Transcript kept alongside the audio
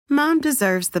Mom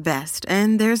deserves the best,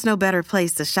 and there's no better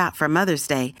place to shop for Mother's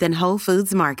Day than Whole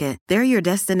Foods Market. They're your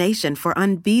destination for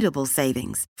unbeatable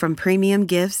savings, from premium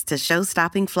gifts to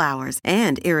show-stopping flowers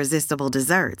and irresistible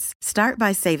desserts. Start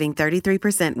by saving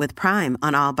 33% with Prime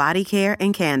on all body care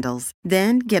and candles.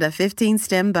 Then get a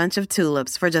 15-stem bunch of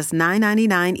tulips for just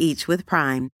 $9.99 each with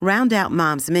Prime. Round out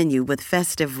Mom's menu with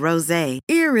festive rosé,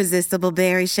 irresistible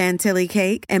berry chantilly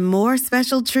cake, and more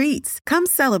special treats. Come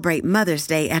celebrate Mother's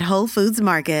Day at Whole Foods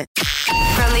Market.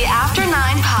 From the After 9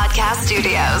 podcast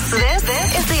studios,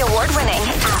 this is the award-winning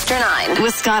After 9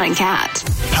 with Scott and Kat.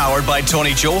 Powered by Tony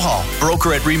Johal,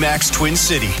 broker at RE/MAX Twin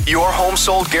City. Your home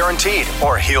sold guaranteed,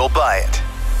 or he'll buy it.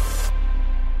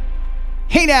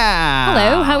 Hey now!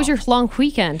 Hello, how was your long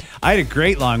weekend? I had a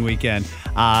great long weekend.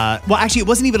 Well, actually, it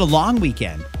wasn't even a long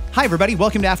weekend. Hi, everybody.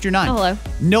 Welcome to After 9. Oh, hello.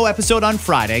 No episode on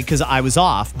Friday because I was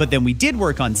off, but then we did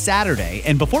work on Saturday.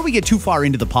 And before we get too far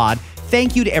into the pod,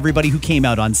 thank you to everybody who came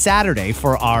out on Saturday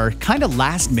for our kind of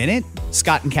last-minute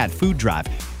Scott and Kat food drive.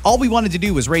 All we wanted to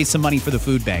do was raise some money for the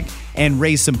food bank and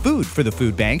raise some food for the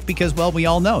food bank because, well, we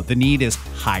all know the need is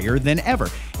higher than ever.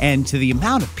 And to the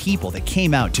amount of people that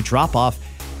came out to drop off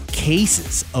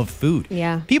cases of food.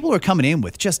 Yeah. People are coming in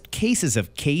with just cases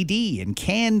of KD and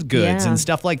canned goods and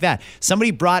stuff like that.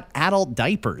 Somebody brought adult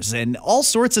diapers and all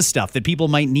sorts of stuff that people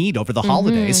might need over the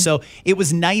holidays. So it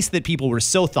was nice that people were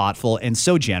so thoughtful and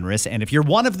so generous. And if you're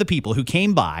one of the people who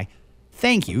came by,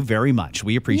 thank you very much.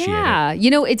 We appreciate it. Yeah. You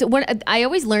know, I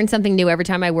always learn something new every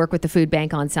time I work with the food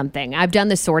bank on something. I've done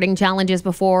the sorting challenges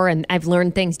before, and I've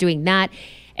learned things doing that.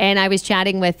 And I was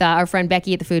chatting with our friend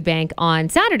Becky at the food bank on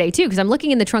Saturday, too, because I'm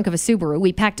looking in the trunk of a Subaru.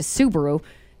 We packed a Subaru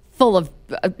full of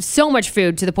so much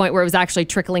food to the point where it was actually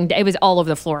trickling. It was all over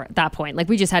the floor at that point. Like,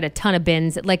 we just had a ton of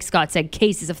bins, like Scott said,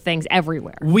 cases of things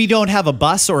everywhere. We don't have a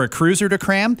bus or a cruiser to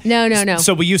cram. No.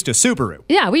 So we used a Subaru.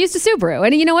 Yeah, we used a Subaru.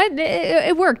 And you know what?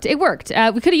 It worked. We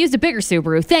could have used a bigger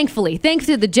Subaru, thankfully. Thanks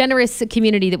to the generous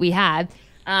community that we had.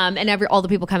 And all the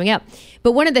people coming up.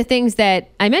 But one of the things that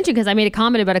I mentioned, because I made a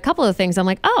comment about a couple of things, I'm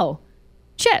like, oh,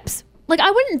 chips. Like,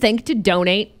 I wouldn't think to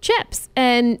donate chips.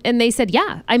 And they said,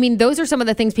 yeah. I mean, those are some of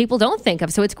the things people don't think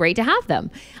of, so it's great to have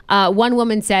them. One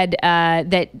woman said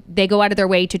that they go out of their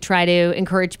way to try to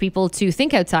encourage people to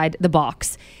think outside the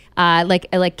box.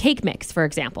 Like cake mix, for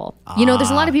example. You know, there's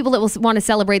a lot of people that will want to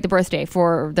celebrate the birthday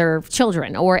for their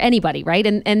children or anybody, right?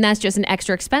 And that's just an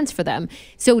extra expense for them.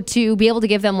 So to be able to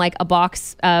give them like a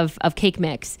box of cake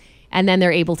mix, and then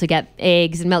they're able to get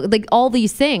eggs and milk, like all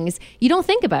these things you don't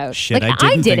think about. Shit, like I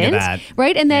didn't think of that.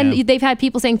 Right? And then they've had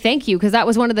people saying thank you, because that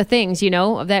was one of the things, you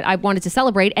know, that I wanted to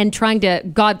celebrate, and trying to,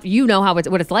 God, you know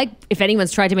what it's like. If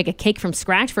anyone's tried to make a cake from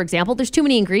scratch, for example, there's too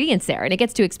many ingredients there and it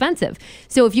gets too expensive.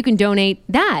 So if you can donate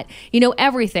that, you know,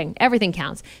 everything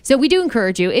counts. So we do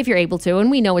encourage you, if you're able to, and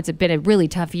we know it's been a really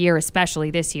tough year, especially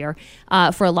this year,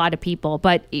 for a lot of people,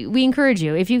 but we encourage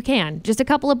you, if you can, just a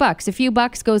couple of bucks, a few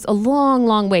bucks goes a long,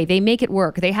 long way. They make it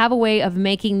work. They have a way of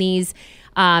making these,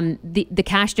 the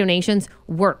cash donations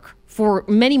work for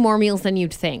many more meals than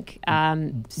you'd think.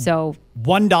 So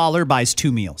 $1 buys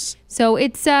 2 meals. So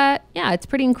it's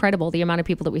pretty incredible, the amount of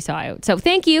people that we saw out. So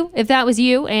thank you if that was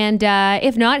you. And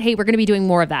if not, hey, we're going to be doing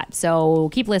more of that. So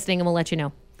keep listening and we'll let you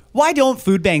know. Why don't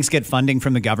food banks get funding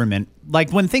from the government?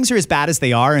 Like, when things are as bad as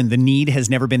they are and the need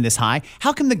has never been this high,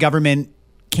 how come the government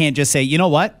can't just say, you know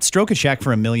what, stroke a check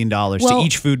for $1 million to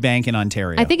each food bank in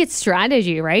Ontario? I think it's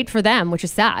strategy, right, for them, which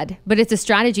is sad. But it's a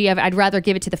strategy of, I'd rather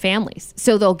give it to the families.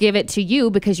 So they'll give it to you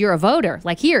because you're a voter.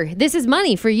 Like, here, this is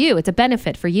money for you. It's a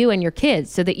benefit for you and your kids,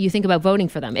 so that you think about voting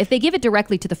for them. If they give it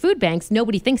directly to the food banks,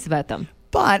 nobody thinks about them.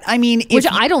 But I mean,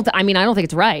 I don't think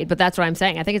it's right, but that's what I'm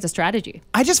saying. I think it's a strategy.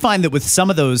 I just find that with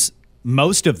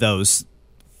most of those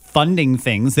funding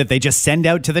things that they just send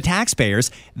out to the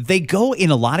taxpayers, they go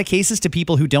in a lot of cases to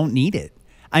people who don't need it.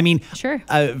 I mean, sure.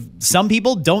 Some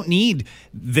people don't need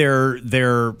their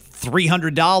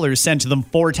 $300 sent to them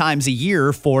 4 times a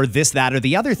year for this, that, or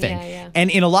the other thing. Yeah. And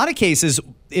in a lot of cases,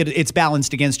 it's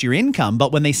balanced against your income.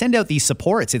 But when they send out these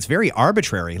supports, it's very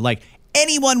arbitrary. Like,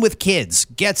 anyone with kids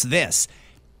gets this.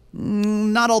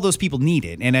 Not all those people need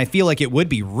it. And I feel like it would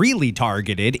be really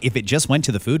targeted if it just went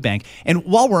to the food bank. And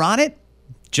while we're on it,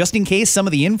 just in case some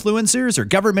of the influencers or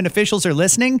government officials are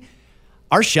listening,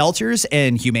 our shelters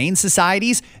and humane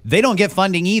societies, they don't get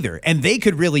funding either. And they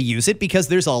could really use it, because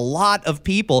there's a lot of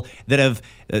people that have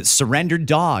surrendered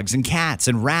dogs and cats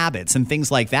and rabbits and things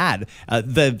like that.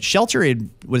 The shelter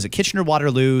was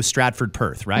Kitchener-Waterloo, Stratford,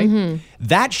 Perth, right? Mm-hmm.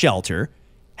 That shelter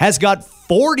has got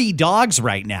 40 dogs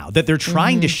right now that they're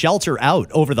trying to shelter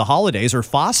out over the holidays or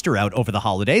foster out over the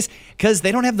holidays because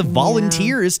they don't have the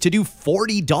volunteers to do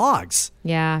 40 dogs.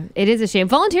 Yeah, it is a shame.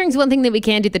 Volunteering is one thing that we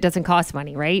can do that doesn't cost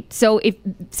money, right? So if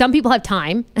some people have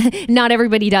time, not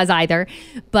everybody does either,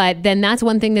 but then that's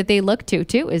one thing that they look to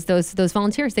too, is those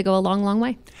volunteers. They go a long, long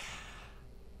way.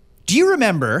 Do you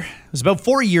remember, it was about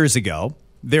 4 years ago,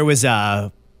 there was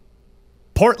a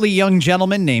portly young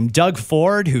gentleman named Doug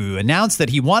Ford who announced that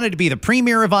he wanted to be the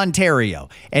Premier of Ontario.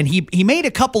 And he made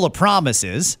a couple of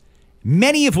promises,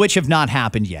 many of which have not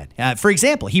happened yet. For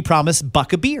example, he promised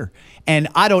Buck a beer. And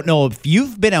I don't know if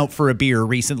you've been out for a beer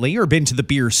recently or been to the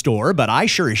beer store, but I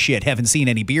sure as shit haven't seen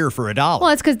any beer for $1. Well,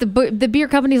 it's because the beer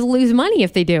companies lose money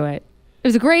if they do it. It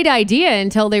was a great idea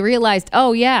until they realized,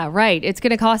 oh yeah, right, it's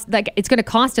going to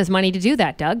cost us money to do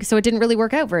that, Doug. So it didn't really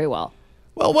work out very well.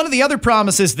 Well, one of the other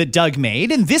promises that Doug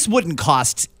made, and this wouldn't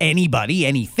cost anybody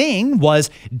anything, was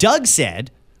Doug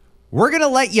said, we're going to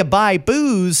let you buy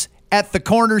booze at the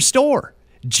corner store,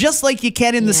 just like you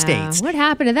can in the States. What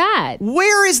happened to that?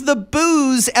 Where is the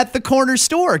booze at the corner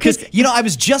store? Because, I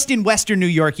was just in Western New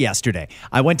York yesterday.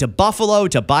 I went to Buffalo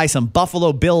to buy some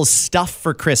Buffalo Bills stuff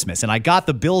for Christmas, and I got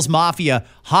the Bills Mafia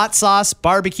hot sauce,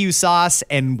 barbecue sauce,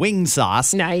 and wing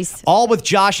sauce. Nice. All with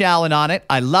Josh Allen on it.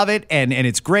 I love it, and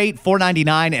it's great.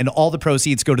 $4.99, and all the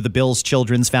proceeds go to the Bills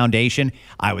Children's Foundation.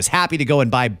 I was happy to go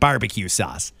and buy barbecue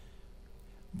sauce.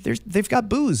 They've got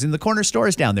booze in the corner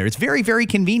stores down there. It's very, very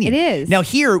convenient. It is. Now,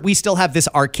 here, we still have this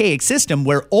archaic system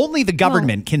where only the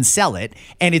government can sell it,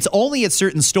 and it's only at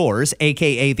certain stores,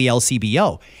 a.k.a. the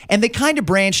LCBO. And they kind of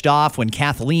branched off when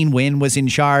Kathleen Wynne was in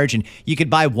charge, and you could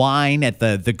buy wine at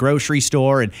the grocery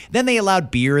store, and then they allowed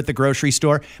beer at the grocery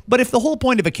store. But if the whole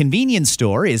point of a convenience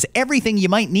store is everything you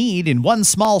might need in one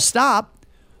small stop,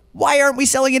 why aren't we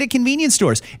selling it at convenience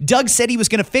stores? Doug said he was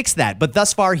going to fix that, but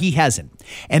thus far he hasn't.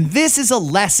 And this is a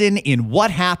lesson in what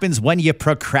happens when you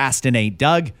procrastinate,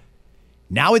 Doug.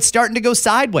 Now it's starting to go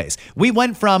sideways. We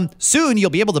went from soon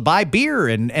you'll be able to buy beer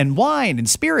and wine and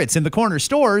spirits in the corner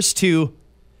stores to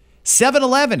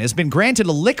 7-Eleven has been granted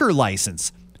a liquor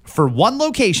license for one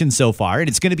location so far, and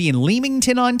it's going to be in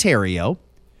Leamington, Ontario,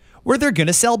 where they're going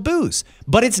to sell booze.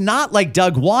 But it's not like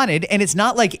Doug wanted, and it's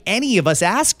not like any of us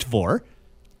asked for.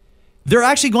 They're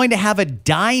actually going to have a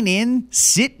dine-in,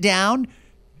 sit down,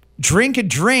 drink a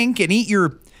drink, and eat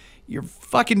your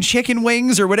fucking chicken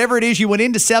wings or whatever it is you went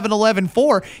into 7-Eleven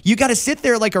for. You got to sit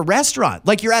there like a restaurant,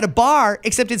 like you're at a bar,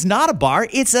 except it's not a bar.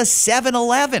 It's a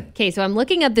 7-Eleven. Okay, so I'm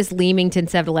looking at this Leamington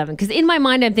 7-Eleven because in my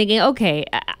mind I'm thinking, okay,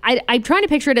 I'm trying to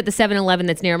picture it at the 7-Eleven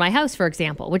that's near my house, for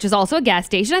example, which is also a gas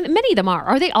station. Many of them are.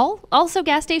 Are they all also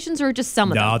gas stations or just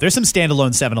some of them? No, there's some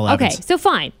standalone 7-Elevens. Okay, so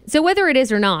fine. So whether it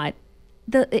is or not,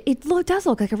 it does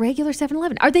look like a regular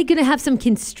 7-Eleven. Are they going to have some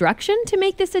construction to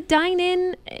make this a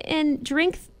dine-in and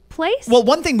drink place? Well,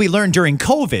 one thing we learned during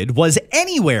COVID was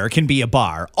anywhere can be a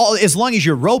bar, as long as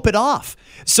you rope it off.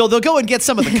 So they'll go and get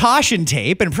some of the caution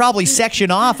tape and probably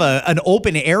section off an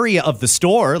open area of the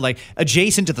store, like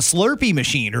adjacent to the Slurpee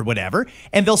machine or whatever,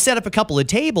 and they'll set up a couple of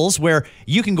tables where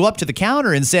you can go up to the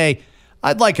counter and say,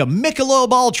 I'd like a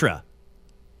Michelob Ultra.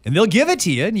 And they'll give it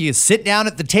to you, and you sit down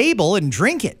at the table and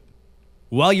drink it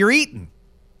while you're eating.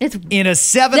 It's in a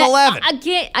 7-Eleven.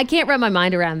 I can't wrap my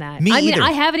mind around that. Me either.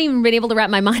 I haven't even been able to wrap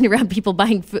my mind around people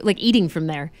buying food, like eating from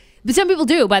there. But some people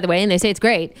do, by the way, and they say it's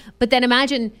great. But then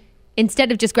imagine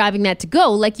instead of just grabbing that to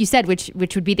go, like you said, which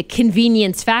would be the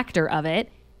convenience factor of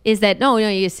it, is that no,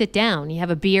 you sit down, you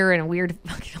have a beer and a weird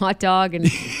fucking hot dog, and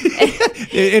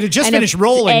it had just and finished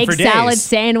rolling for days. Egg salad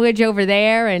sandwich over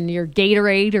there, and your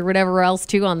Gatorade or whatever else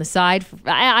too on the side.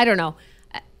 I don't know.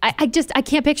 I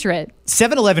can't picture it.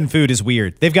 7-Eleven food is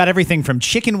weird. They've got everything from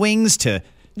chicken wings to...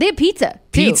 They have pizza,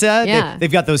 too. Pizza. Yeah.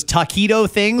 They've got those taquito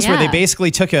things where they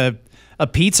basically took a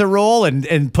pizza roll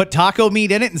and put taco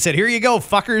meat in it and said, here you go,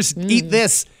 fuckers, eat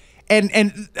this. And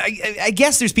I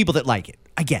guess there's people that like it.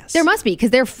 I guess. There must be,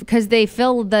 because they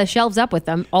fill the shelves up with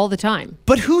them all the time.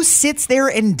 But who sits there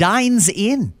and dines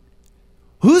in?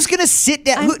 Who's going to sit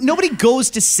down? Nobody goes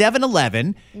to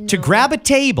 7-Eleven to grab a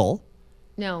table...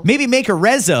 No. Maybe make a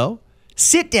rezo,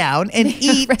 sit down and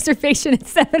eat. Reservation at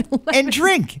 7-Eleven. And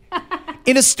drink.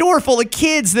 In a store full of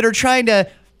kids that are trying to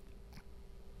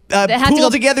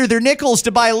pool together their nickels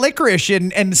to buy licorice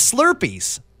and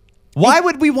Slurpees. Why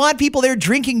would we want people there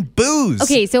drinking booze?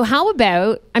 Okay, so how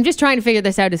about, I'm just trying to figure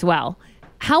this out as well.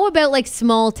 How about like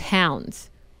small towns?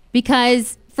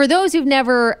 Because for those who've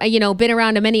never, been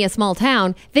around to many a small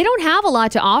town, they don't have a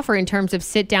lot to offer in terms of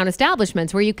sit-down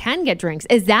establishments where you can get drinks.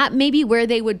 Is that maybe where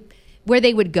they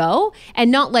would go? And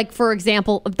not like, for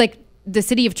example, like the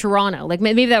city of Toronto. Like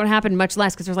maybe that would happen much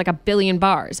less because there's like a billion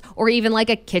bars, or even like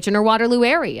a Kitchener-Waterloo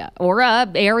area, or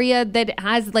a area that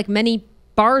has like many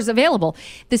bars available.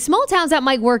 The small towns that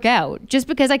might work out, just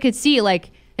because I could see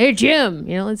like, hey Jim,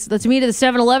 let's meet at the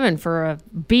 7-Eleven for a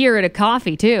beer and a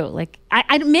coffee too. Like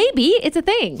I maybe it's a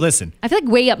thing. Listen, I feel like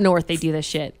way up north they do this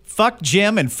shit. Fuck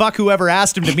Jim and fuck whoever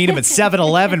asked him to meet him at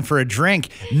 7-Eleven for a drink.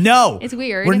 No, it's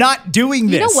weird. We're not doing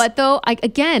this. You know what though? I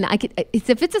could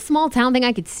if it's a small town thing,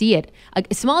 I could see it.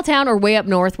 A small town or way up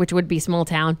north, which would be small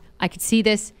town, I could see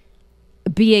this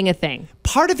being a thing.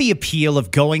 Part of the appeal of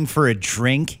going for a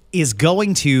drink is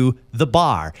going to the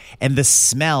bar and the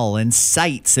smell and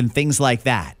sights and things like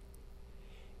that.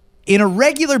 In a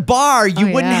regular bar,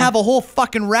 you wouldn't have a whole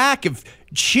fucking rack of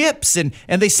chips and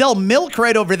they sell milk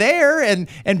right over there and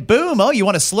boom, you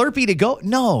want a Slurpee to go?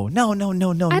 No. I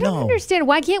don't understand.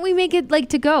 Why can't we make it like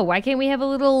to go? Why can't we have a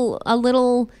little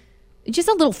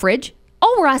fridge?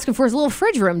 All we're asking for is a little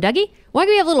fridge room, Dougie. Why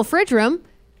can't we have a little fridge room?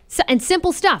 And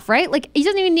simple stuff, right? Like it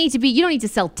doesn't even need to be. You don't need to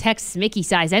sell Tex Mickey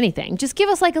size anything. Just give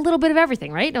us like a little bit of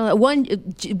everything, right? One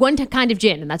kind of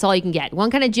gin, and that's all you can get. One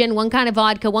kind of gin, one kind of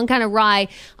vodka, one kind of rye,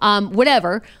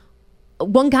 whatever.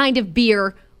 One kind of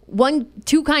beer,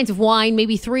 2 kinds of wine,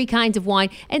 maybe 3 kinds of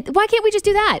wine. And why can't we just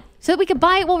do that so that we can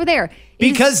buy it while we're there?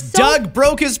 Because Doug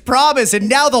broke his promise, and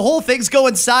now the whole thing's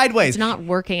going sideways. It's not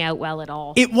working out well at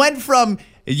all. It went from,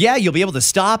 you'll be able to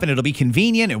stop and it'll be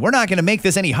convenient and we're not going to make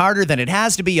this any harder than it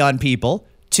has to be on people,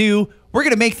 to we're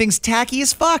going to make things tacky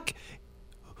as fuck.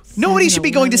 Nobody should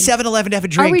be going to 7-Eleven to have a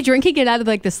drink. Are we drinking it out of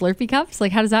like the Slurpee cups?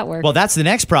 Like how does that work? Well, that's the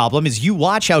next problem is you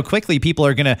watch how quickly people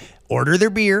are going to order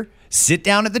their beer, sit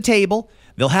down at the table.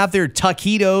 They'll have their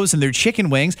taquitos and their chicken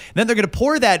wings. Then they're going to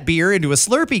pour that beer into a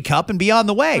Slurpee cup and be on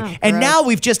the way. And now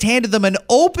we've just handed them an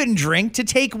open drink to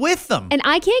take with them. And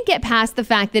I can't get past the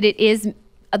fact that it is...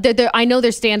 I know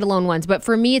there's standalone ones, but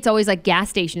for me, it's always like gas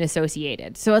station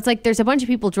associated. So it's like there's a bunch of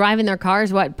people driving their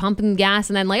cars, pumping gas,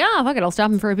 and then like, fuck it, I'll stop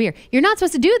them for a beer. You're not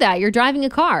supposed to do that. You're driving a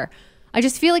car. I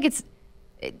just feel like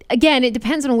again, it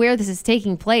depends on where this is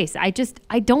taking place. I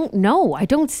don't know. I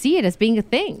don't see it as being a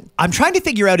thing. I'm trying to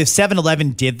figure out if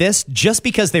 7-Eleven did this just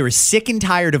because they were sick and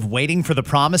tired of waiting for the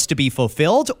promise to be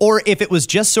fulfilled, or if it was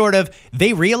just sort of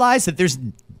they realized that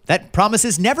that promise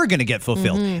is never going to get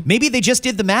fulfilled. Mm-hmm. Maybe they just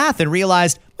did the math and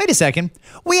realized, wait a second,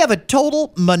 we have a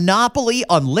total monopoly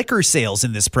on liquor sales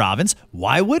in this province.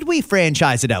 Why would we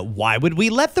franchise it out? Why would we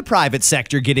let the private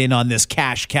sector get in on this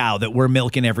cash cow that we're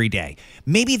milking every day?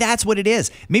 Maybe that's what it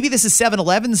is. Maybe this is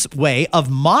 7-Eleven's way of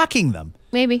mocking them.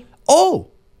 Maybe. Oh,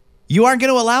 you aren't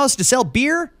going to allow us to sell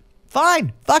beer?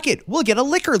 Fine, fuck it. We'll get a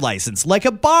liquor license like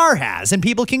a bar has and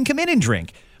people can come in and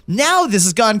drink. Now this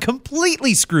has gone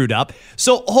completely screwed up,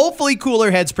 so hopefully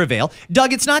cooler heads prevail.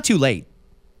 Doug, it's not too late.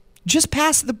 Just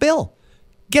pass the bill.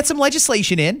 Get some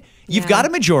legislation in. You've got a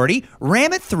majority.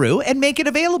 Ram it through and make it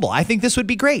available. I think this would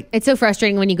be great. It's so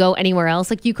frustrating when you go anywhere else.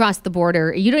 Like you cross the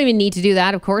border. You don't even need to do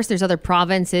that, of course. There's other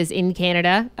provinces in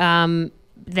Canada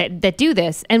that do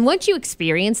this. And once you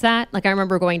experience that, like I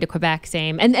remember going to Quebec,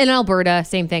 same, and Alberta,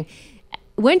 same thing.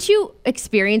 Once you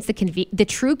experience the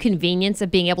true convenience of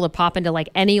being able to pop into like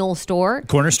any old store,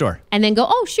 corner store, and then go,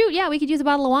 oh shoot, yeah, we could use a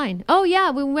bottle of wine. Oh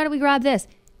yeah, why don't we grab this?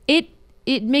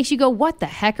 It makes you go, what the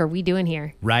heck are we doing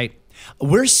here? Right.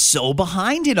 We're so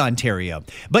behind in Ontario.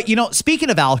 But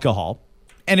speaking of alcohol,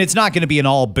 and it's not going to be an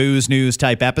all booze news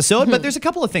type episode, but there's a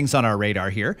couple of things on our radar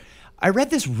here. I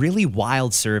read this really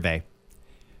wild survey.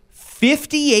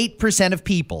 58% of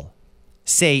people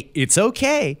say it's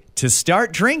okay to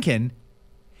start drinking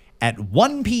at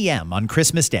 1 p.m. on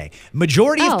Christmas Day.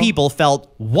 Majority of people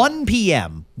felt 1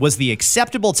 p.m. was the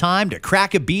acceptable time to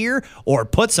crack a beer or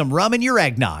put some rum in your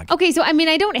eggnog. Okay, so I mean,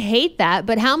 I don't hate that,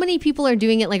 but how many people are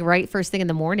doing it like right first thing in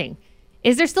the morning?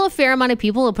 Is there still a fair amount of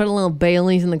people who put a little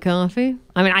Baileys in the coffee?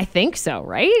 I mean, I think so,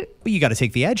 right? Well, you got to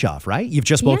take the edge off, right? You've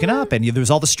just woken up and there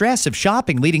was all the stress of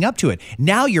shopping leading up to it.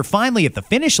 Now you're finally at the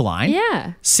finish line.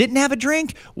 Yeah. Sit and have a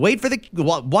drink.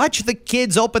 Watch the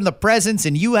kids open the presents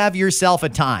and you have yourself a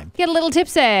time. Get a little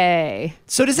tipsy.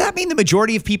 So does that mean the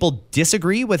majority of people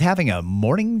disagree with having a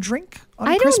morning drink on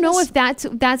I Christmas? don't know if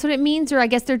that's what it means, or I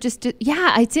guess they're just,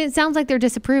 it sounds like they're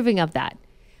disapproving of that.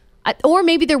 Or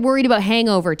maybe they're worried about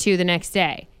hangover too the next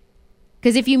day.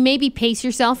 Because if you maybe pace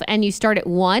yourself and you start at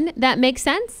 1, that makes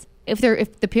sense. If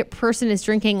the person is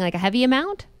drinking like a heavy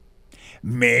amount.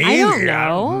 Maybe. I don't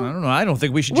know. I don't know. I don't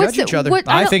think we should judge each other.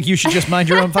 I think you should just mind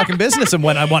your own fucking business and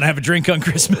when I want to have a drink on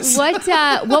Christmas.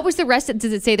 What was the rest?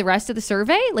 Does it say the rest of the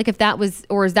survey? Like if that was,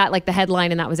 or is that like the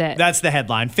headline and that was it? That's the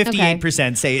headline.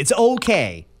 58% say it's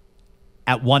okay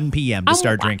at 1 p.m. to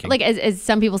start drinking. Like as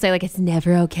some people say, like it's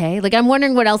never okay. Like I'm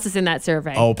wondering what else is in that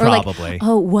survey. Oh, Or probably. like,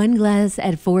 1 glass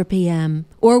at 4 p.m.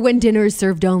 Or when dinner is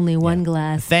served only 1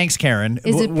 glass. Thanks, Karen.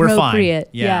 Is it We're fine. appropriate?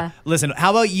 Yeah. Listen,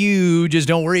 how about you just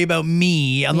don't worry about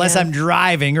me unless I'm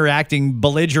driving or acting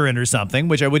belligerent or something,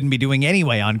 which I wouldn't be doing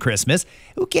anyway on Christmas.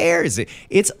 Who cares?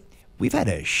 We've had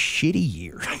a shitty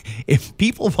year. If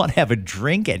people want to have a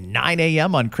drink at 9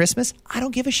 a.m. on Christmas, I don't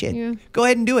give a shit. Yeah. Go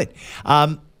ahead and do it.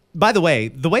 By the way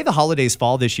the holidays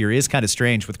fall this year is kind of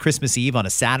strange with Christmas Eve on a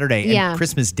Saturday and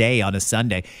Christmas Day on a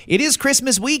Sunday. It is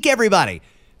Christmas week, everybody.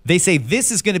 They say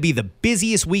this is going to be the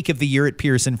busiest week of the year at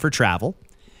Pearson for travel.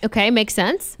 Okay, makes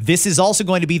sense. This is also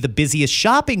going to be the busiest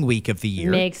shopping week of the year.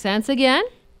 Makes sense again.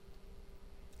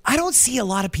 I don't see a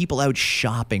lot of people out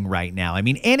shopping right now. I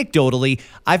mean, anecdotally,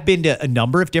 I've been to a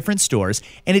number of different stores,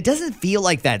 and it doesn't feel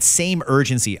like that same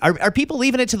urgency. Are people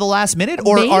leaving it to the last minute,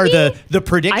 or Maybe? are the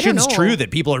predictions know. true that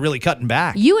people are really cutting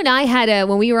back? You and I had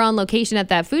when we were on location at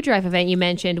that food drive event you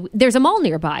mentioned, there's a mall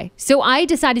nearby. So I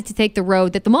decided to take the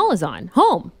road that the mall is on,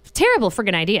 home. Terrible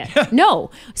friggin' idea. No.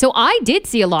 So I did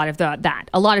see a lot of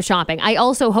a lot of shopping. I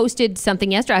also hosted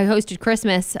something yesterday. I hosted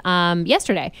Christmas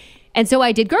yesterday. And so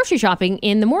I did grocery shopping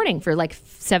in the morning for like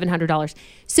 $700.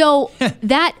 So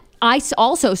that I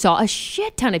also saw a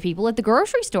shit ton of people at the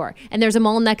grocery store. And there's a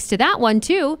mall next to that one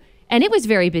too. And it was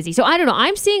very busy. So I don't know.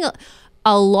 I'm seeing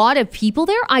a lot of people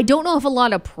there. I don't know if a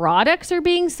lot of products are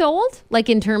being sold, like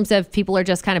in terms of people are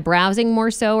just kind of browsing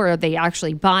more so, or are they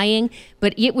actually buying?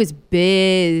 But it was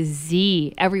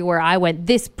busy everywhere I went,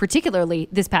 particularly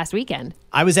this past weekend.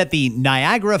 I was at the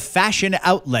Niagara Fashion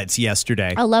Outlets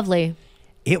yesterday. Oh, lovely.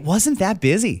 It wasn't that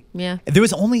busy. Yeah. There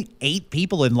was only 8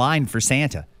 people in line for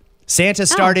Santa. Santa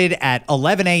started at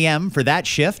 11 a.m. for that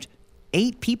shift.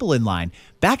 8 people in line.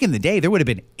 Back in the day, there would have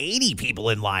been 80 people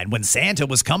in line when Santa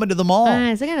was coming to the mall.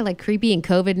 Is it kind of like creepy in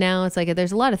COVID now? It's like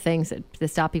there's a lot of things that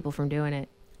stop people from doing it.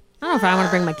 I don't know if I want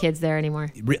to bring my kids there anymore.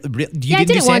 You didn't I did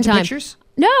do it one Santa time. pictures?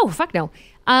 No, fuck no.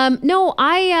 No,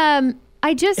 I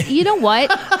just, you know what?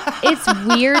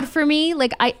 It's weird for me.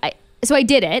 Like so I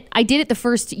did it. I did it the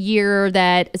first year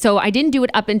so I didn't do it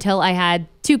up until I had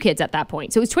 2 kids at that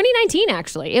point. So it was 2019,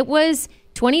 actually. It was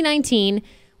 2019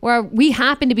 where we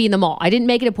happened to be in the mall. I didn't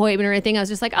make an appointment or anything. I was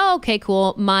just like, oh, okay,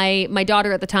 cool. My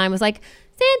daughter at the time was like,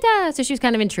 Santa. So she was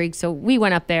kind of intrigued. So we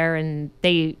went up there and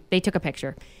they took a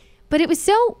picture. But it was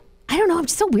so, I don't know, I'm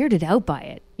just so weirded out by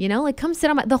it. You know, like come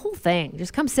sit on the whole thing.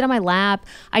 Just come sit on my lap.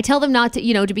 I tell them not to,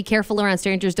 to be careful around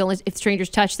strangers. If strangers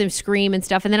touch them, scream and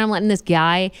stuff. And then I'm letting this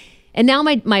guy. And now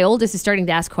my oldest is starting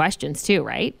to ask questions too,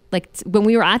 right? Like when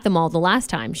we were at the mall the last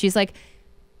time, she's like,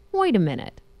 wait a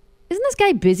minute. Isn't this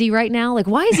guy busy right now? Like,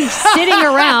 why is he sitting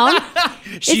around?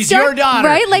 She's your daughter.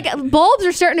 Right? Like bulbs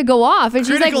are starting to go off. And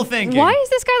she's Critical like, thinking. Why is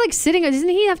this guy like sitting? Isn't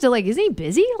he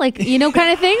busy? Like, kind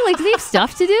of thing? Like, does he have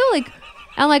stuff to do? Like,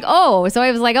 I'm like, oh. So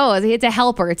I was like, oh, it's a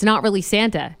helper. It's not really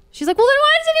Santa. She's like, well, then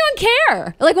why does anyone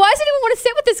care? Like, why does anyone want to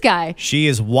sit with this guy? She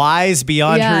is wise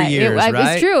beyond her years, right?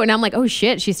 It's true. And I'm like, oh,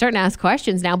 shit. She's starting to ask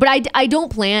questions now. But I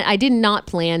did not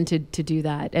plan to do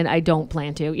that. And I don't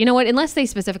plan to. You know what? Unless they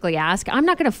specifically ask, I'm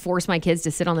not going to force my kids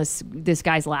to sit on this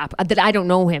guy's lap that I don't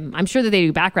know him. I'm sure that they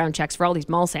do background checks for all these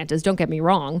mall Santas. Don't get me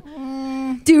wrong.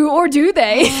 Do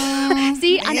they?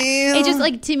 See, it just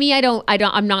like to me,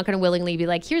 I'm not going to willingly be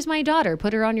like, here's my daughter,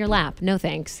 put her on your lap. No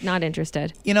thanks, not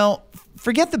interested.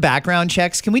 Forget the background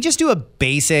checks. Can we just do a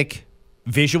basic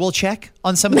visual check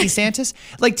on some of these Santas?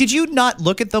 Like, did you not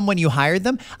look at them when you hired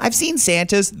them? I've seen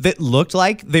Santas that looked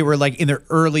like they were like in their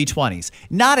early 20s.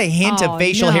 Not a hint of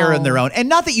facial hair on their own. And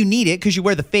not that you need it because you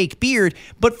wear the fake beard,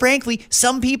 but frankly,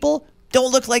 some people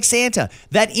don't look like Santa.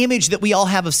 That image that we all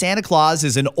have of Santa Claus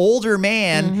is an older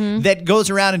man that goes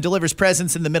around and delivers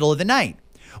presents in the middle of the night.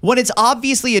 When it's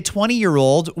obviously a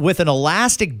 20-year-old with an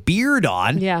elastic beard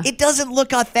on, it doesn't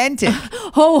look authentic.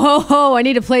 Ho, ho, ho, I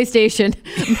need a PlayStation.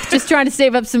 I'm just trying to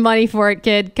save up some money for it,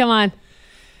 kid. Come on.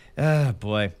 Oh,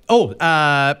 boy.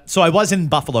 So I was in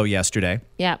Buffalo yesterday.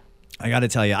 Yeah. I got to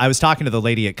tell you, I was talking to the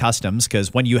lady at Customs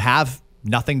because when you have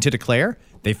nothing to declare,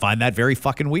 they find that very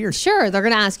fucking weird. Sure, they're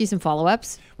going to ask you some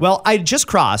follow-ups. Well, I just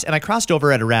crossed, and I crossed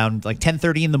over at around like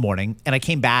 10:30 in the morning, and I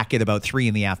came back at about 3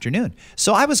 in the afternoon.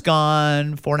 So I was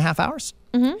gone 4.5 hours.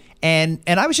 Mm-hmm. And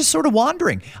I was just sort of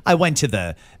wandering. I went to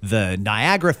the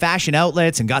Niagara Fashion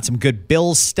Outlets and got some good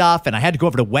Bill's stuff, and I had to go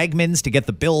over to Wegmans to get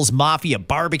the Bill's Mafia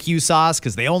barbecue sauce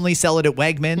because they only sell it at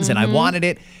Wegmans, and I wanted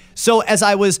it. So as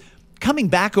I was coming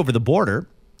back over the border,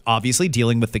 obviously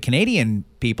dealing with the Canadian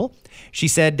people, she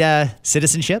said,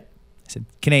 citizenship? I said,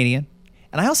 Canadian.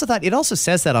 And I also thought, it also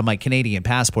says that on my Canadian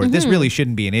passport. Mm-hmm. This really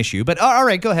shouldn't be an issue. But all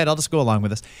right, go ahead. I'll just go along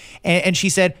with this. And she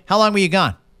said, how long were you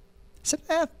gone? I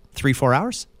said, 3-4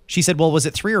 hours. She said, well, was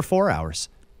it 3 or 4 hours?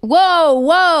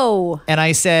 Whoa. And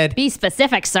I said, Be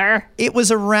specific, sir. it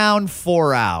was around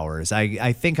 4 hours.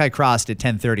 I think I crossed at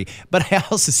 10:30. But I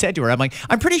also said to her, I'm like,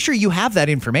 I'm pretty sure you have that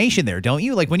information there, don't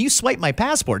you? Like when you swipe my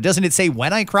passport, doesn't it say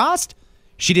when I crossed?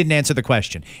 She didn't answer the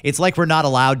question. It's like we're not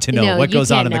allowed to know No, what you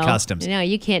goes on can't in the know. customs. No,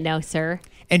 you can't know, sir.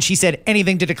 And she said,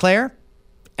 anything to declare?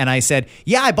 And I said,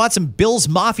 yeah, I bought some Bill's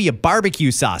Mafia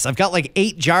barbecue sauce. I've got like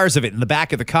 8 jars of it in the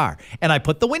back of the car. And I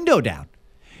put the window down.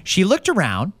 She looked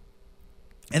around,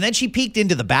 and then she peeked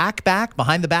into the back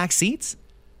behind the back seats.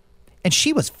 And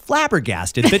she was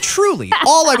flabbergasted that truly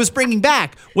all I was bringing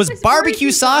back was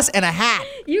barbecue sauce and a hat.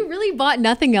 You really bought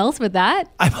nothing else with that?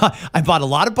 I bought a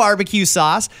lot of barbecue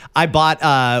sauce. I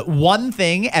bought one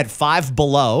thing at Five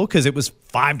Below because it was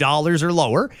 $5 or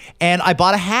lower. And I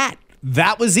bought a hat.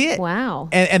 That was it. Wow.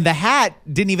 And the hat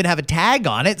didn't even have a tag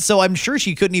on it, so I'm sure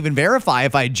she couldn't even verify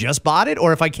if I just bought it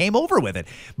or if I came over with it.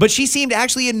 But she seemed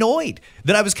actually annoyed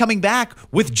that I was coming back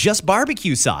with just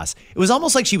barbecue sauce. It was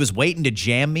almost like she was waiting to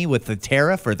jam me with the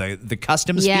tariff or the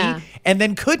customs Yeah. fee and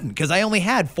then couldn't because I only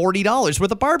had $40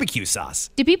 worth of barbecue sauce.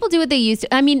 Do people do what they used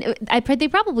to? I mean, they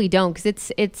probably don't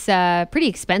because it's pretty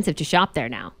expensive to shop there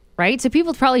now, right? So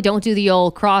people probably don't do the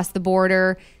old cross the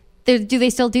border. Do they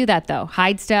still do that though?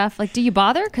 Hide stuff? Like, do you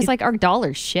bother? Because like our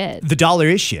dollar's shit. The dollar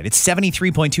is shit. It's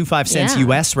 73.25 cents Yeah.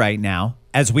 US right now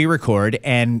as we record.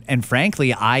 And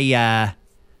frankly, I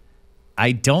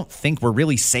don't think we're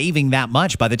really saving that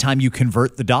much by the time you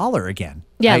convert the dollar again.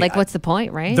 Yeah, what's the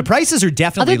point, right? The prices are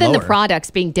definitely Other than lower. the products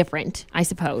being different, I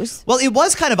suppose. Well, it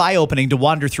was kind of eye-opening to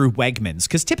wander through Wegmans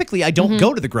because typically I Mm-hmm. don't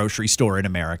go to the grocery store in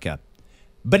America.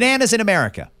 Bananas in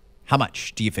America, how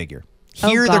much do you figure?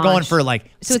 Here they're going gosh. for like,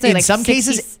 So it's in like some 60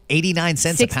 cases, 89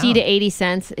 cents a 60 pound. to 80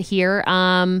 cents here.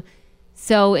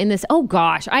 So in this, oh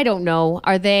gosh, I don't know.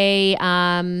 Are they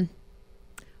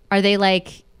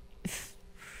like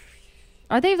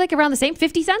around the same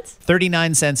 50 cents?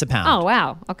 39 cents a pound. Oh,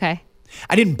 wow. Okay.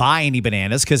 I didn't buy any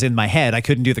bananas because in my head I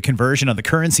couldn't do the conversion on the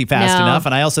currency fast No. enough,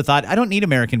 and I also thought I don't need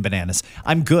American bananas.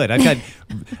 I'm good.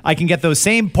 I can get those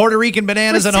same Puerto Rican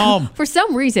bananas at home. For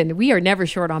some reason, we are never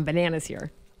short on bananas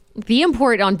here. The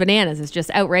import on bananas is just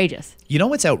outrageous. You know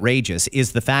what's outrageous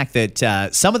is the fact that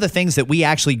some of the things that we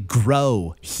actually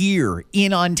grow here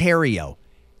in Ontario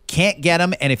can't get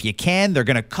them, and if you can, they're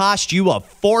going to cost you a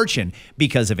fortune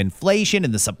because of inflation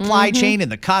and the supply chain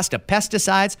and the cost of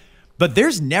pesticides. But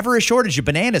there's never a shortage of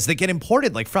bananas that get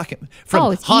imported like from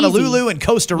it's Honolulu easy. and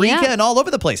Costa Rica Yeah. and all over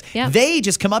the place. Yeah. They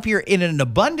just come up here in an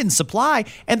abundant supply,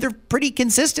 and they're pretty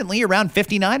consistently around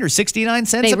 59 or 69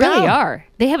 cents They a pound. really are.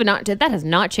 They have not. That has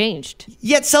not changed.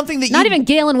 Yet something that Not you even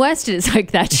Galen West is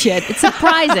like that shit. It's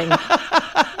surprising.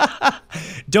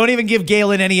 don't even give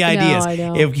Galen any ideas. I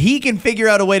know. If he can figure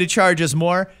out a way to charge us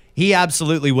more, he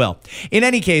absolutely will. In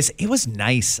any case, it was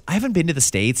nice. I haven't been to the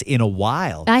States in a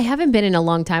while. I haven't been in a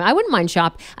long time. I wouldn't mind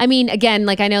shop. I mean, again,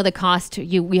 like I know the cost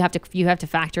you have to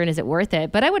factor in. Is it worth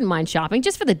it? But I wouldn't mind shopping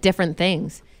just for the different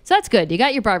things. So that's good. You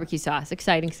got your barbecue sauce.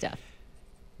 Exciting stuff.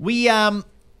 We had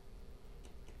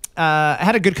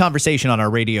a good conversation on our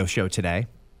radio show today.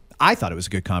 I thought it was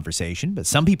a good conversation, but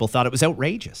some people thought it was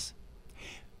outrageous.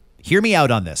 Hear me out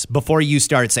on this before you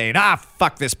start saying,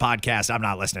 fuck this podcast. I'm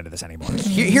not listening to this anymore.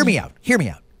 Hear me out. Hear me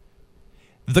out.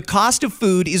 The cost of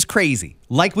food is crazy,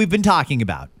 like we've been talking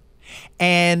about.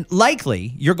 And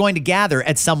likely you're going to gather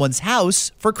at someone's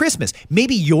house for Christmas.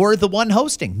 Maybe you're the one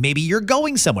hosting. Maybe you're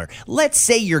going somewhere. Let's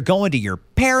say you're going to your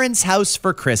parents' house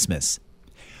for Christmas.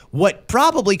 What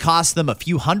probably cost them a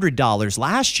few $100s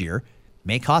last year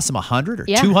may cost them $100 or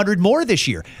Yeah. $200 more this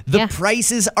year. The Yeah.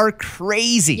 prices are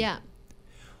crazy. Yeah.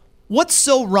 What's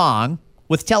so wrong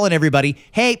with telling everybody,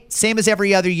 hey, same as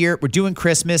every other year, we're doing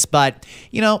Christmas, but,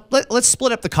 let's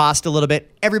split up the cost a little bit.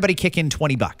 Everybody kick in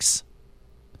 $20.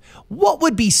 What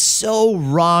would be so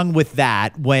wrong with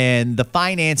that when the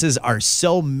finances are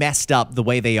so messed up the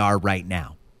way they are right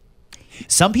now?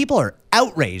 Some people are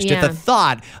outraged at the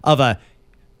thought of a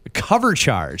cover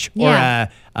charge or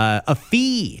a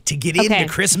fee to get into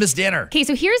Christmas dinner. Okay,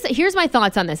 so here's my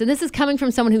thoughts on this, and this is coming from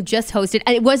someone who just hosted.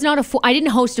 And it was not I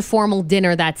didn't host a formal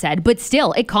dinner, that said, but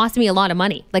still, it cost me a lot of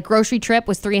money. Like grocery trip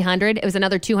was $300. It was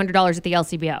another $200 at the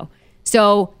LCBO.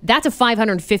 So that's a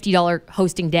 $550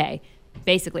 hosting day,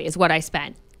 basically, is what I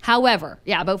spent. However,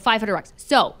 about $500.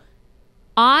 So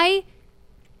I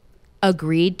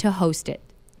agreed to host it.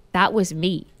 That was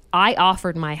me. I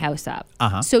offered my house up.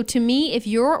 So to me, if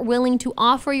you're willing to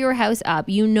offer your house up,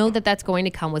 you know that that's going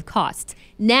to come with costs.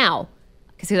 Now,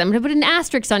 because I'm going to put an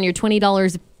asterisk on your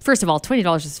 $20 First of all,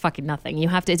 $20 is fucking nothing. You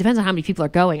have to. It depends on how many people are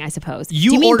going, I suppose. You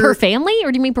do you mean order- per family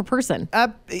or do you mean per person?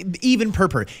 Even per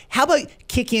person. How about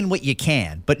kick in what you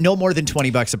can, but no more than $20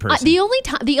 a person?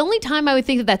 The only time I would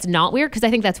think that that's not weird, because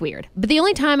I think that's weird. But the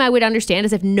only time I would understand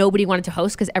is if nobody wanted to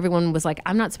host, because everyone was like,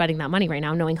 I'm not spending that money right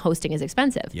now, knowing hosting is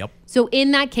expensive. Yep. So in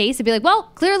that case, it'd be like, well,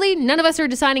 clearly none of us are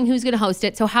deciding who's going to host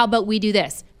it. So how about we do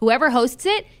this? Whoever hosts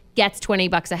it gets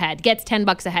 $20 a head, gets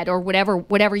 $10 a head, or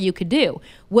whatever you could do.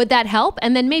 Would that help?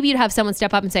 And then maybe you'd have someone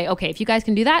step up and say, okay, if you guys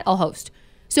can do that, I'll host.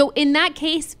 So in that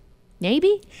case,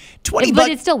 maybe. But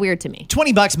it's still weird to me.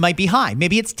 $20 might be high.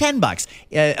 Maybe it's $10.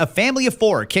 A family of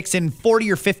 4 kicks in $40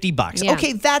 or $50. Yeah.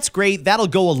 Okay, that's great. That'll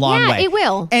go a long way. Yeah, it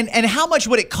will. And how much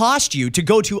would it cost you to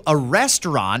go to a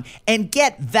restaurant and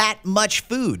get that much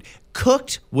food?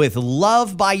 Cooked with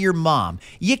love by your mom.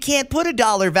 You can't put a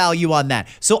dollar value on that.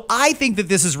 So I think that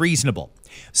this is reasonable.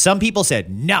 Some people said,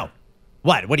 no.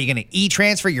 What are you going to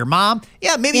e-transfer your mom?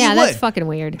 Yeah, maybe you would. Yeah, that's fucking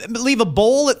weird. Leave a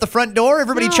bowl at the front door.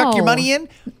 Everybody chuck your No. money in.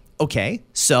 Okay,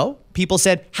 so people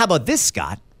said, how about this,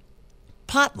 Scott?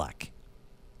 Potluck.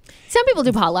 Some people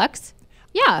do potlucks.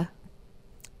 Yeah.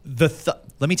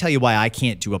 Let me tell you why I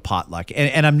can't do a potluck.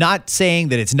 And I'm not saying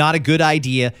that it's not a good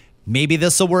idea. Maybe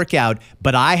this will work out,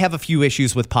 but I have a few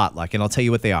issues with potluck, and I'll tell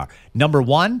you what they are. Number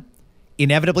one,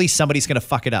 inevitably somebody's going to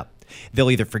fuck it up.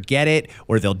 They'll either forget it,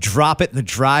 or they'll drop it in the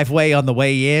driveway on the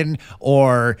way in,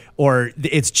 or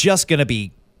it's just going to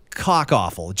be cock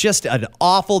awful. Just an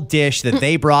awful dish that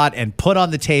they brought and put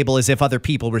on the table as if other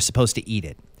people were supposed to eat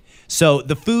it. So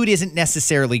the food isn't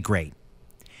necessarily great.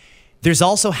 There's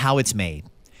also how it's made.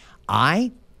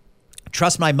 I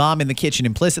trust my mom in the kitchen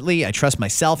implicitly. I trust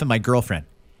myself and my girlfriend.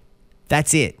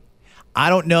 That's it. I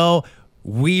don't know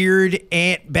weird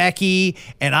Aunt Becky,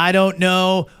 and I don't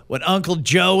know what Uncle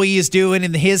Joey is doing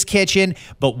in his kitchen.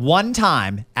 But one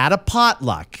time at a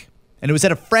potluck, and it was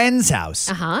at a friend's house.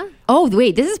 Uh-huh. Oh,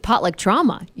 wait, this is potluck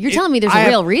trauma. You're telling me there's a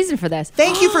real reason for this.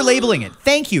 Thank you for labeling it.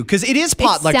 Thank you, because it is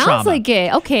potluck trauma. It sounds like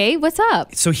it. Okay, what's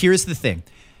up? So here's the thing.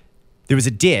 There was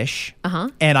a dish,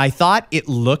 and I thought it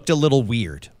looked a little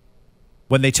weird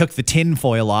when they took the tin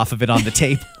foil off of it on the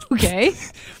table. Okay.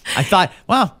 I thought,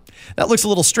 wow, that looks a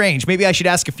little strange. Maybe I should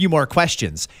ask a few more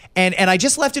questions. And I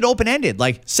just left it open-ended.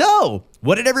 Like, so,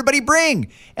 what did everybody bring?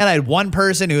 And I had one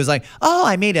person who was like, oh,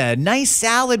 I made a nice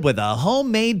salad with a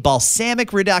homemade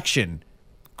balsamic reduction.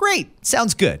 Great.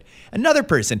 Sounds good. Another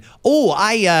person, oh,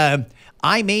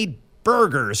 I made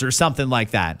burgers or something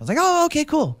like that. I was like, oh, okay,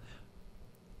 cool.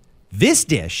 This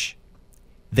dish,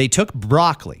 they took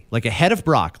broccoli, like a head of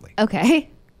broccoli. Okay.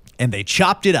 And they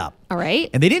chopped it up. All right.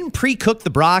 And they didn't pre-cook the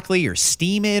broccoli or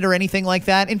steam it or anything like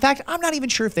that. In fact, I'm not even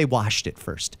sure if they washed it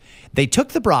first. They took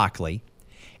the broccoli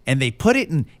and they put it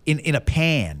in a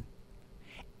pan.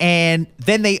 And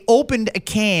then they opened a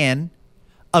can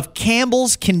of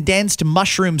Campbell's condensed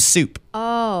mushroom soup.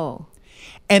 Oh.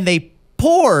 And they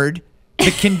poured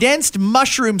the condensed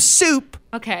mushroom soup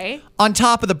Okay. on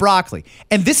top of the broccoli.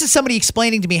 And this is somebody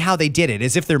explaining to me how they did it,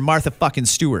 as if they're Martha fucking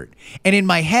Stewart. And in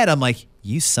my head, I'm like,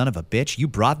 you son of a bitch, you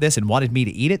brought this and wanted me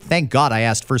to eat it? Thank God I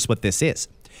asked first what this is.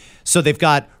 So they've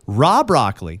got raw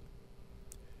broccoli,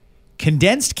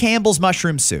 condensed Campbell's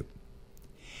mushroom soup.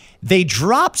 They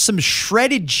dropped some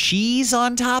shredded cheese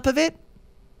on top of it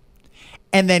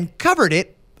and then covered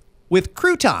it with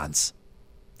croutons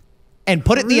and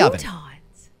put it in the oven.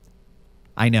 Croutons.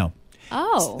 I know.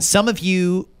 Oh. Some of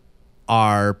you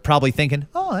are probably thinking,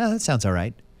 oh, yeah, that sounds all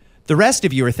right. The rest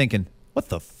of you are thinking, what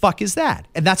the fuck is that?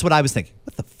 And that's what I was thinking.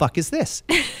 What the fuck is this?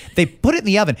 They put it in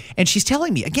the oven, and she's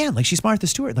telling me, again, like she's Martha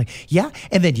Stewart, like, yeah,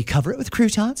 and then you cover it with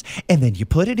croutons, and then you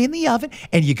put it in the oven,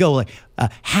 and you go like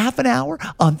half an hour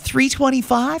on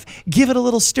 325, give it a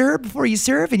little stir before you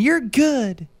serve, and you're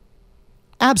good.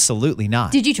 Absolutely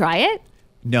not. Did you try it?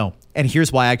 No. And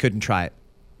here's why I couldn't try it.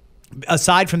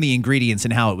 Aside from the ingredients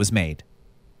and how it was made,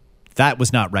 that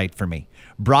was not right for me.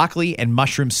 Broccoli and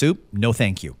mushroom soup, no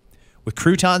thank you. With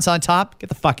croutons on top, get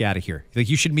the fuck out of here. Like,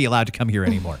 you shouldn't be allowed to come here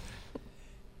anymore.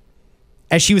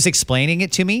 As she was explaining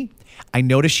it to me, I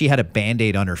noticed she had a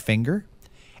Band-Aid on her finger.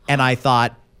 And I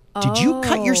thought, did you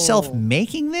cut yourself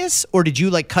making this? Or did you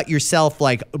like cut yourself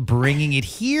like bringing it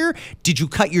here? Did you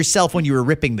cut yourself when you were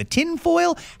ripping the tin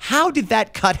foil? How did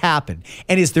that cut happen?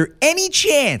 And is there any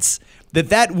chance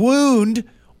that wound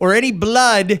or any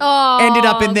blood ended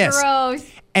up in this? Gross.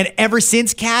 And ever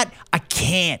since, Kat, I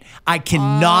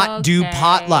cannot do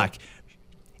potluck.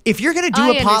 If you're going to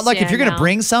do a potluck, if you're going to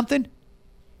bring something,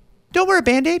 don't wear a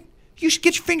Band-Aid. you should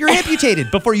get your finger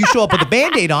amputated before you show up with a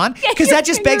Band-Aid on, because that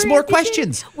just begs more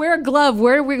questions. Wear a glove.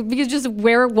 You just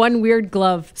wear one weird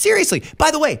glove. Seriously.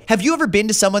 By the way, have you ever been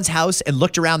to someone's house and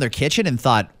looked around their kitchen and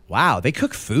thought, wow, they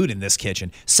cook food in this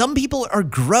kitchen? Some people are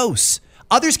gross.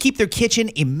 Others keep their kitchen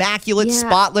immaculate,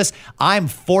 spotless. I'm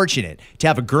fortunate to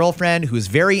have a girlfriend who is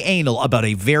very anal about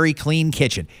a very clean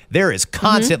kitchen. There is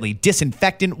constantly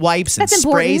disinfectant wipes and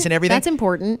sprays and everything. That's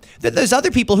important. There's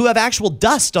other people who have actual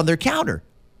dust on their counter.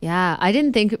 Yeah, I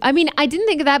didn't think of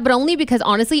that, but only because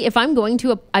honestly, if I'm going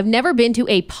to I've never been to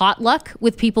a potluck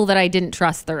with people that I didn't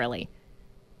trust thoroughly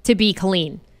to be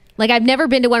clean. Like I've never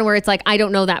been to one where it's like, I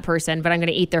don't know that person, but I'm going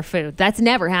to eat their food. That's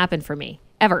never happened for me,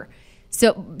 ever.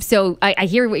 So I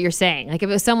hear what you're saying. Like if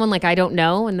it was someone like I don't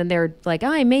know, and then they're like,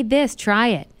 oh, I made this, try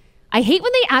it. I hate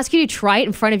when they ask you to try it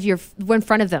in front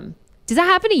of them. Does that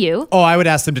happen to you? Oh, I would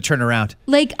ask them to turn around.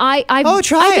 Like try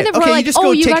it. Okay, you just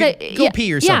go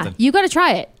pee or something. Yeah, you got to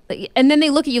try it. And then they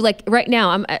look at you like, right now,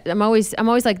 I'm always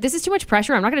like, this is too much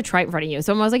pressure. I'm not going to try it in front of you.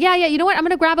 So I was like, yeah, you know what? I'm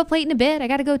going to grab a plate in a bit. I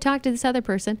got to go talk to this other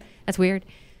person. That's weird.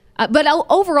 But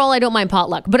overall, I don't mind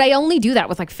potluck. But I only do that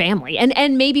with like family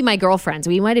and maybe my girlfriends.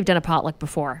 We might have done a potluck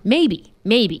before. Maybe.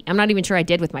 I'm not even sure I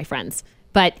did with my friends.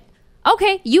 But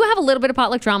okay, you have a little bit of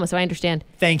potluck trauma, so I understand.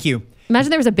 Thank you. Imagine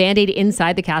there was a Band-Aid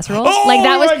inside the casserole. Oh, like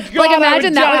that was my God, like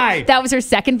imagine that that was her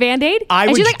second Band-Aid.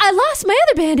 And she's like, I lost my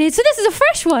other Band-Aid, so this is a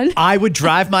fresh one. I would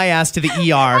drive my ass to the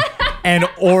ER and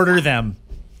order them.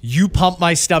 You pump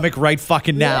my stomach right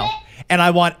fucking now. And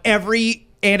I want every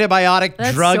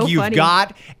antibiotic drug you've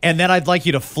got, and then I'd like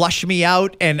you to flush me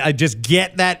out, and I just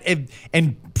get that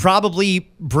and probably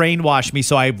brainwash me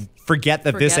so I forget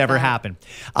this ever happened.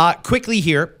 Quickly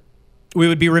here, we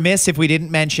would be remiss if we didn't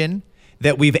mention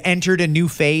that we've entered a new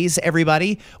phase,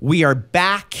 everybody. We are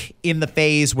back in the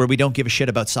phase where we don't give a shit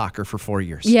about soccer for 4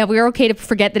 years. Yeah, we're okay to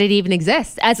forget that it even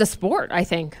exists as a sport, I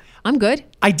think. I'm good.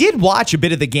 I did watch a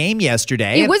bit of the game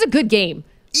yesterday. It was a good game.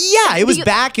 Yeah, it was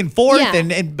back and forth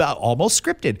and almost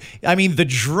scripted. I mean, the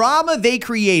drama they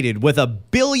created with a 1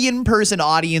 billion-person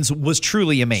audience was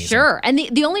truly amazing. Sure. And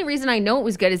the only reason I know it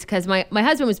was good is because my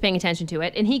husband was paying attention to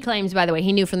it, and he claims, by the way,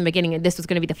 he knew from the beginning that this was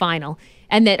going to be the final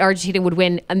and that Argentina would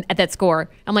win at that score.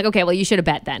 I'm like, okay, well, you should have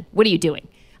bet then. What are you doing?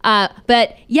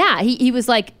 But yeah, he was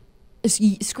like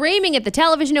screaming at the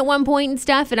television at one point and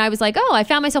stuff, and I was like, oh, I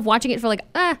found myself watching it for like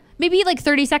maybe like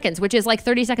 30 seconds, which is like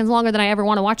 30 seconds longer than I ever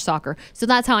want to watch soccer. So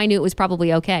that's how I knew it was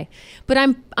probably okay. But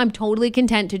I'm totally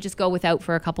content to just go without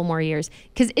for a couple more years,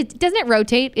 because doesn't it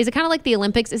rotate? Is it kind of like the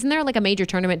Olympics? Isn't there like a major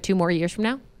tournament 2 more years from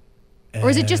now?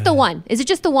 Or is it just the one? Is it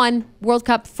just the one World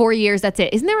Cup 4 years? That's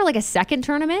it. Isn't there like a second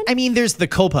tournament? I mean, there's the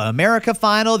Copa America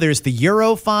final. There's the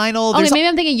Euro final. Okay, maybe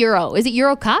I'm thinking Euro. Is it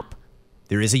Euro Cup?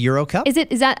 There is a Euro Cup.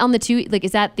 Is that on the 2? Like,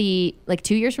 is that the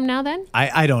 2 years from now? Then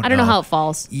I don't know. I don't know how it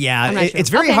falls. Yeah, it's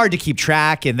very hard to keep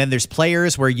track. And then there's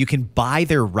players where you can buy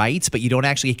their rights, but you don't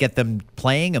actually get them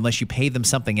playing unless you pay them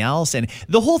something else. And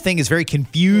the whole thing is very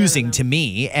confusing to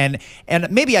me. And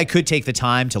maybe I could take the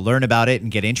time to learn about it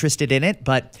and get interested in it.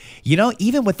 But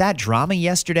even with that drama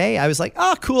yesterday, I was like,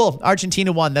 oh, cool,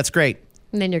 Argentina won. That's great.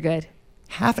 And then you're good.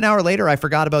 Half an hour later, I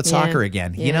forgot about soccer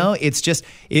again. Yeah. It's just,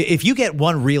 if you get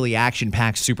one really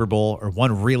action-packed Super Bowl or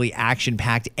one really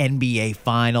action-packed NBA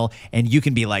final, and you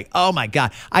can be like, oh my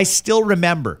God, I still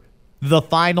remember the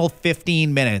final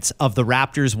 15 minutes of the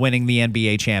Raptors winning the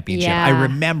NBA championship. Yeah. I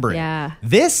remember it.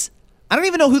 This, I don't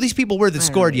even know who these people were that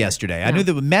scored yesterday. No. I knew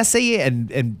that Messi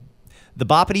and the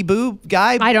Boppity Boo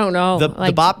guy. I don't know.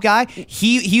 The Bop guy.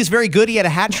 He was very good. He had a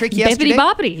hat trick yesterday. Bippity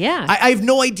Boppity, yeah. I have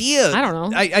no idea. I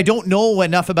don't know. I don't know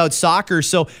enough about soccer.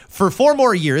 So for 4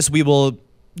 more years, we will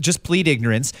just plead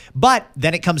ignorance. But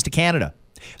then it comes to Canada.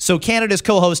 So Canada's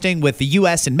co-hosting with the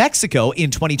U.S. and Mexico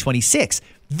in 2026.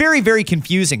 Very, very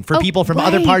confusing for people from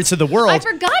other parts of the world. I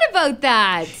forgot about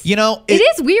that.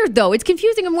 It is weird, though. It's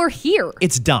confusing and we're here.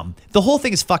 It's dumb. The whole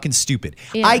thing is fucking stupid.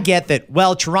 Yeah. I get that,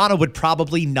 Toronto would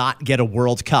probably not get a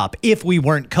World Cup if we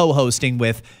weren't co-hosting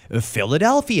with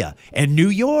Philadelphia and New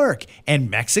York and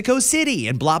Mexico City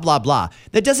and blah, blah, blah.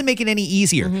 That doesn't make it any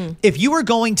easier. Mm-hmm. If you were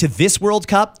going to this World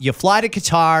Cup, you fly to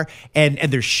Qatar and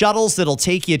there's shuttles that'll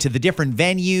take you to the different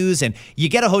venues, and you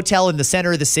get a hotel in the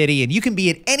center of the city, and you can be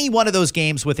at any one of those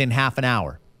games within half an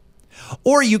hour.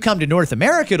 Or you come to North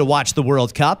America to watch the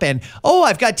World Cup, and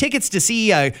I've got tickets to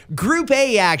see Group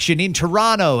A action in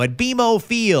Toronto at BMO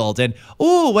Field, and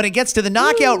when it gets to the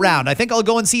knockout round, I think I'll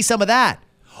go and see some of that.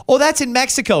 That's in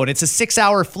Mexico, and it's a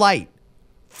 6-hour flight.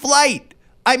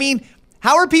 I mean,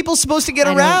 how are people supposed to get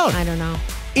around? I don't know.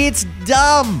 It's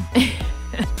dumb.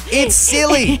 It's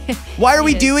silly. Why are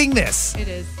we doing this? It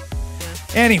is.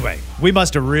 Yeah. Anyway, we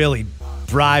must have really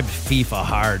bribed FIFA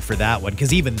hard for that one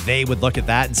because even they would look at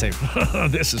that and say,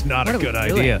 this is not a good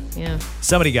idea. Yeah.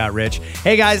 Somebody got rich.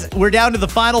 Hey, guys, we're down to the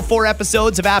final 4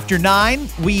 episodes of After 9.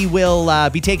 We will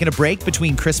be taking a break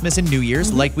between Christmas and New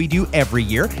Year's like we do every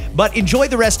year. But enjoy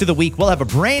the rest of the week. We'll have a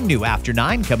brand new After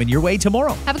 9 coming your way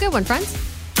tomorrow. Have a good one, friends.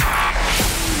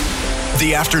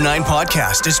 The After 9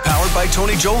 podcast is powered by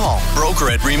Tony Johal, broker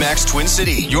at RE/MAX Twin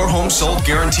City. Your home sold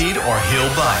guaranteed or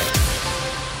he'll buy it.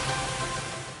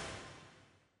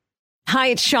 Hi,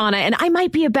 it's Shauna, and I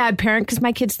might be a bad parent because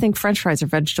my kids think French fries are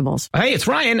vegetables. Hey, it's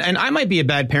Ryan, and I might be a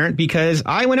bad parent because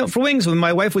I went out for wings when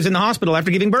my wife was in the hospital after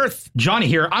giving birth. Johnny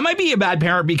here. I might be a bad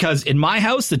parent because in my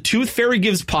house, the tooth fairy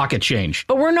gives pocket change.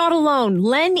 But we're not alone.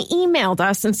 Len emailed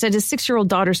us and said his 6-year-old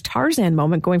daughter's Tarzan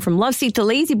moment going from love seat to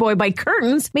lazy boy by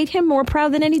curtains made him more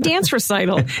proud than any dance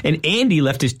recital. And Andy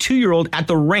left his 2-year-old at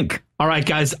the rink. All right,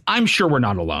 guys, I'm sure we're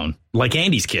not alone. Like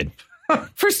Andy's kid.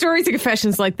 For stories and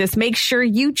confessions like this, make sure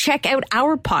you check out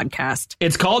our podcast.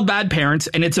 It's called Bad Parents,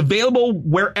 and it's available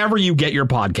wherever you get your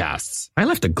podcasts. I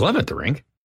left a glove at the rink.